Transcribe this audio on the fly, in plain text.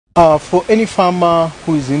For any farmer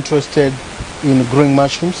who is interested in growing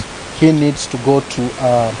mushrooms, he needs to go to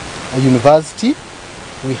a university.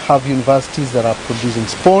 We have universities that are producing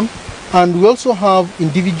spawn, and we also have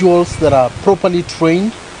individuals that are properly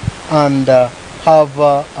trained and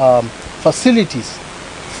have facilities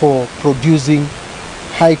for producing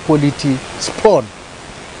high quality spawn,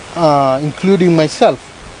 including myself.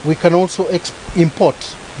 We can also import,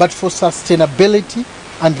 but for sustainability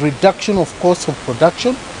and reduction of cost of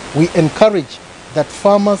production, we encourage that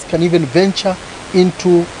farmers can even venture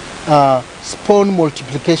into spawn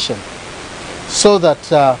multiplication so that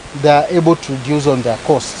they are able to reduce on their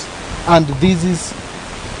costs. And this is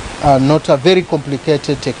not a very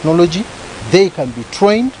complicated technology. They can be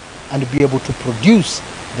trained and be able to produce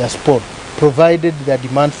their spawn, provided their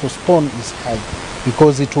demand for spawn is high,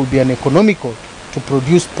 because it will be uneconomical to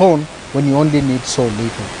produce spawn when you only need so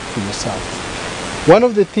little for yourself. One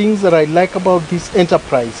of the things that I like about this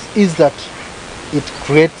enterprise is that it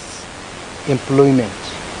creates employment.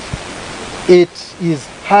 It is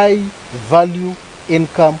high value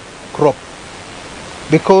income crop,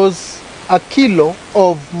 because a kilo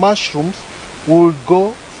of mushrooms will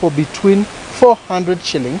go for between 400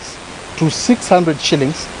 shillings to 600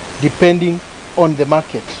 shillings depending on the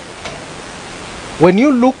market. When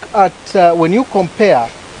you look at, when you compare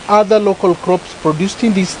other local crops produced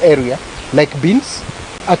in this area, like beans,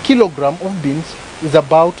 a kilogram of beans is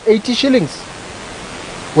about 80 shillings.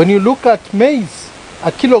 When you look at maize,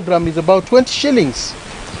 a kilogram is about 20 shillings.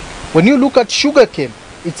 When you look at sugarcane,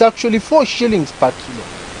 it's actually 4 shillings per kilo.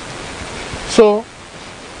 So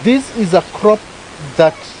this is a crop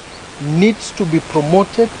that needs to be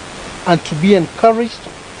promoted and to be encouraged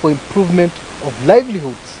for improvement of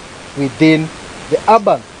livelihoods within the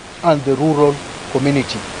urban and the rural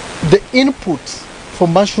community. The inputs for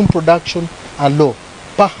mushroom production are low.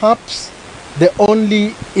 Perhaps the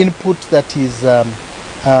only input that is a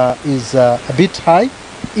bit high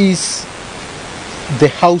is the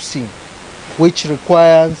housing, which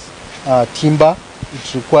requires timber,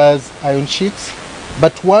 it requires iron sheets.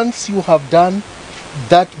 But once you have done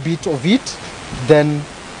that bit of it, then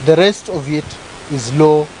the rest of it is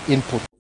low input.